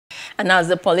And as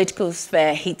the political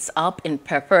sphere heats up in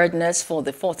preparedness for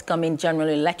the forthcoming general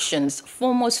elections,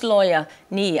 foremost lawyer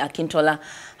Niyi Akintola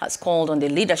has called on the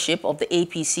leadership of the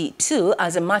A.P.C to,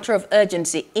 as a matter of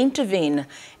urgency, intervene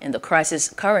in the crisis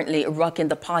currently rocking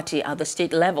the party at the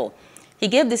state level. He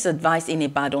gave this advice in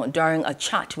Ibadan during a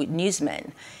chat with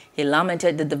newsmen. He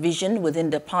lamented the division within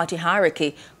the party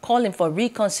hierarchy, calling for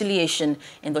reconciliation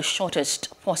in the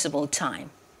shortest possible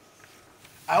time.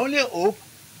 I only hope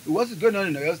what's going on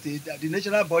in Oyo State that the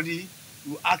national body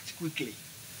will act quickly.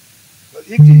 But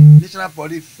if the national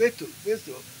body fails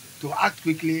to act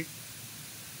quickly,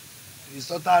 the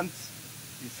resultant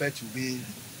effect will be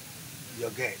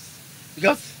your guess.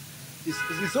 Because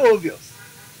it's so obvious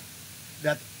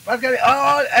that practically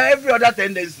every other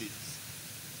tendencies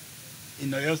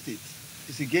in Oyo State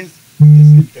is against the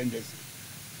same tendency,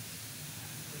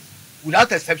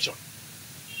 without exception.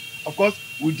 Of course,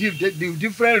 we give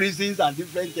different reasons and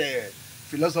different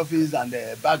philosophies and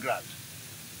background.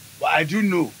 But I do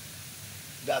know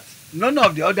that none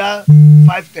of the other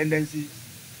 5 tendencies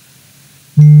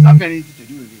have anything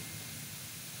to do with it.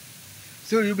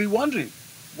 So you'll be wondering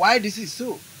why this is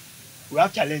so. We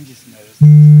have challenges in Oyo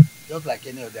State, just like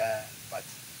any other party.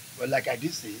 But like I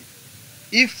did say,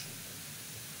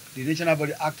 if the national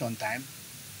body act on time,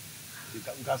 we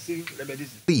can see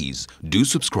remedies. Please do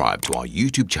subscribe to our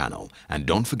YouTube channel and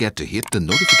don't forget to hit the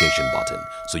notification button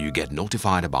so you get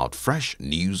notified about fresh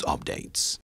news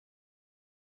updates.